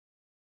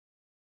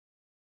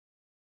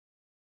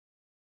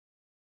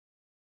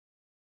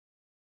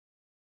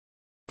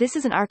This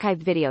is an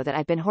archived video that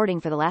I've been hoarding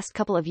for the last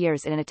couple of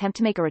years in an attempt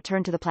to make a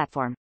return to the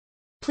platform.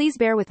 Please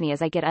bear with me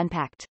as I get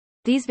unpacked.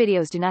 These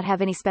videos do not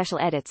have any special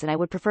edits and I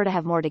would prefer to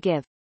have more to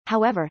give.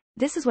 However,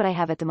 this is what I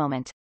have at the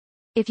moment.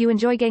 If you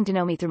enjoy getting to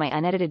know me through my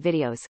unedited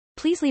videos,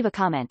 please leave a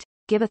comment,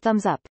 give a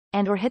thumbs up,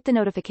 and/or hit the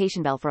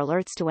notification bell for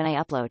alerts to when I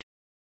upload.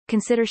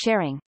 Consider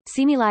sharing.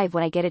 See me live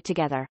when I get it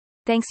together.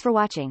 Thanks for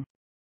watching.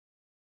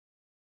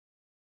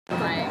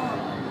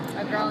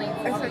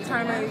 It's the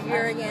time of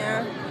year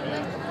again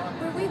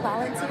where we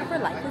volunteer for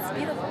Life is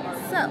Beautiful.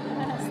 So,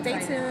 stay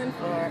tuned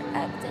for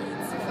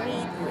updates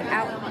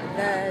throughout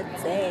the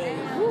day.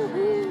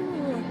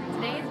 Woohoo!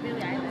 Today is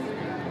Billie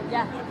Eilish.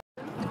 Yeah.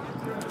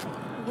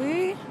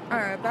 We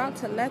are about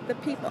to let the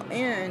people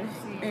in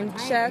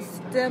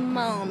just a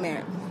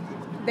moment.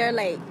 They're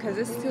late because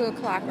it's 2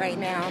 o'clock right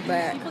now,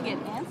 but People get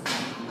antsy.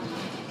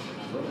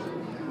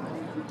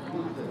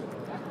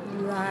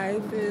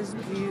 life is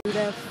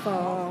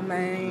beautiful,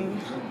 man.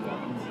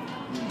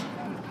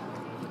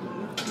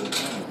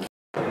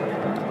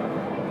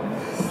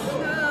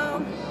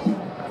 So,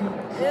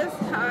 it's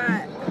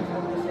hot.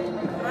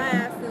 My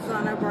ass is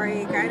on a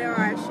break. I know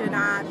I should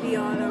not be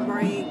on a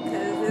break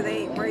because it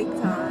ain't break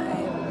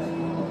time.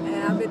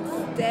 And I've been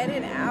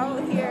standing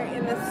out here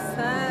in the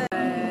sun.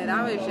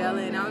 I was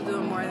yelling. I was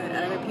doing more than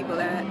other people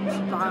that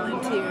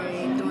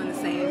volunteering, doing the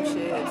same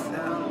shit.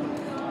 So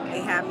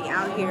they had me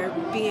out here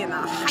being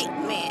a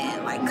hype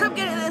man. Like, come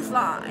get in this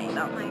line.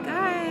 I'm like,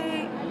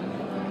 alright.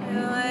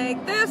 And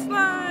like, this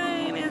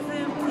line is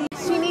empty.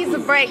 She needs a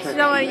break. She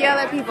don't want to yell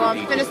at people.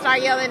 I'm finna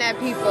start yelling at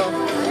people.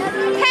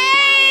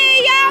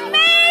 Hey, y'all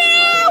made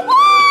it!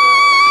 Woo!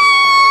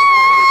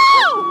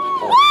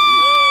 Woo!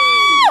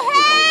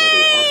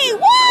 Hey!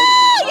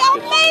 Woo! Y'all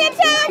made it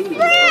to the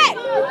front!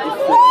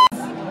 Woo!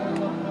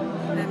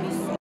 Let me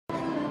see.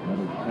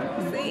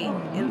 See?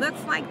 It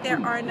looks like there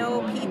are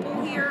no people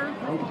here,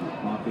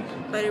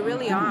 but it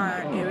really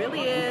are. It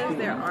really is.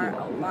 There are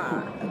a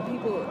lot of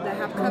people that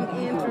have come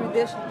in through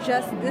just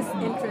this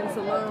entrance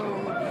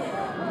alone.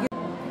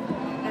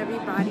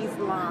 Everybody's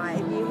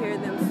live. You hear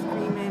them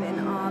screaming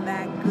and all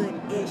that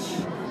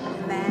good-ish.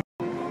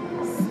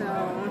 So,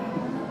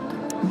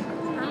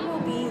 I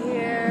will be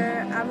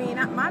here. I mean,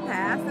 my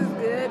pass is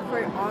good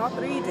for all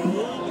 3 days. I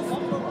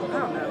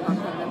don't know if I'm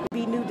going to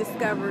be new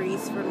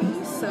discoveries for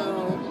me,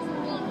 so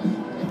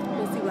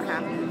we'll see what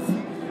happens.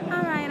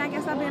 Alright, I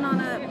guess I've been on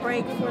a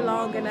break for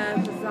long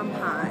enough because I'm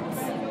hot.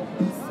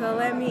 So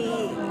let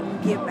me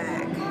get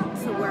back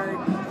to work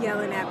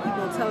yelling at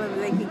people, telling them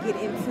they can get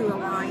into a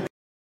line.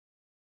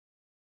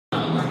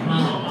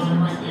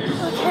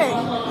 Okay,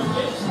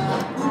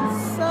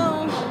 so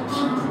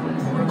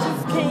I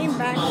just came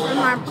back from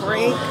my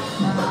break.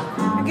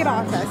 I get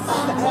off at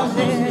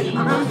 7.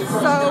 I'm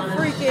so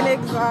freaking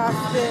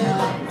exhausted.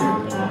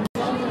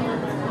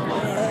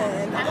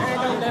 And I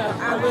don't know,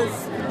 I was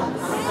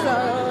so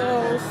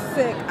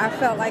sick. I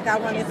felt like I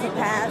wanted to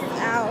pass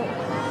out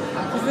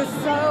because it's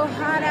so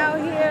hot out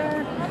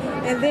here.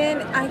 And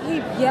then I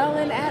keep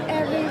yelling at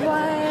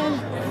everyone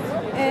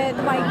and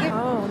like get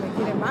home and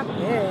get in my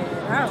bed.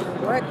 I don't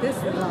know what this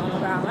is all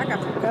about. I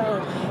got to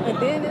go. And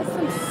then there's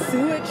some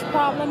sewage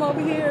problem over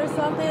here or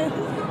something. It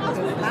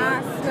does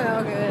not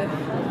smell good.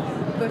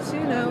 But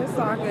you know, it's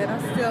all good.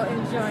 I'm still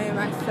enjoying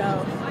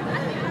myself.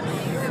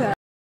 So,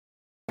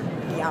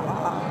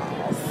 y'all.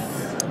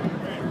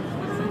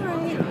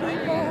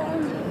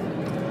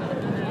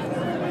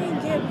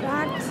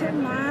 Back to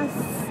my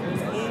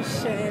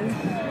station,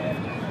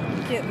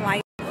 get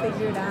life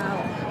figured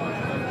out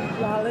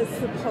while it's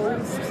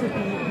supposed to be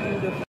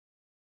beautiful.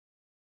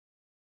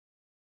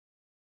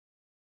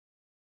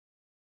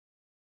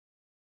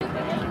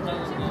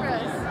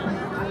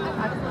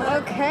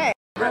 Okay,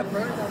 I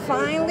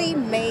finally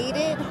made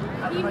it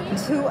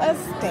to a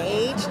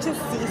stage to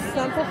see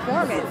some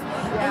performance.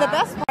 And the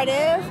best part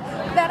is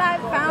that I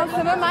found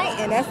some of my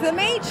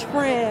NSMH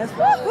friends.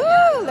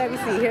 Woohoo! Let me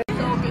see here.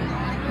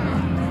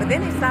 But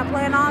then they stopped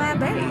playing all that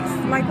bass.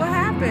 Like, what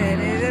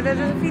happened? It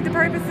doesn't defeat the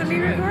purpose of me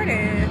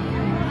recording.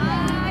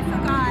 I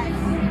forgot.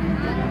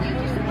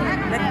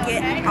 Look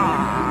at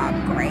all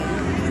great.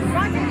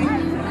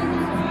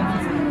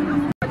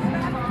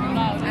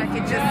 I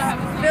could just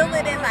feel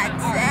it in my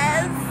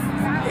chest.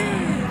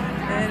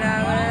 And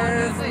I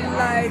was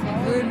like,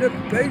 when the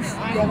bass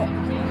dropped.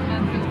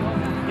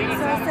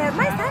 So I said,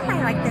 my son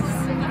might like this.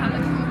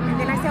 And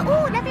then I said,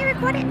 oh, let me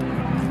record it.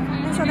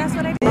 And so that's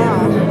what I did.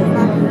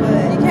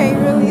 You can't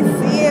really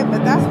see it,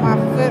 but that's my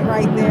foot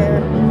right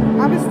there.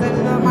 I've been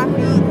standing on my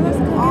feet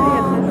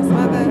all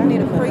mother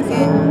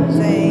freaking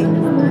day.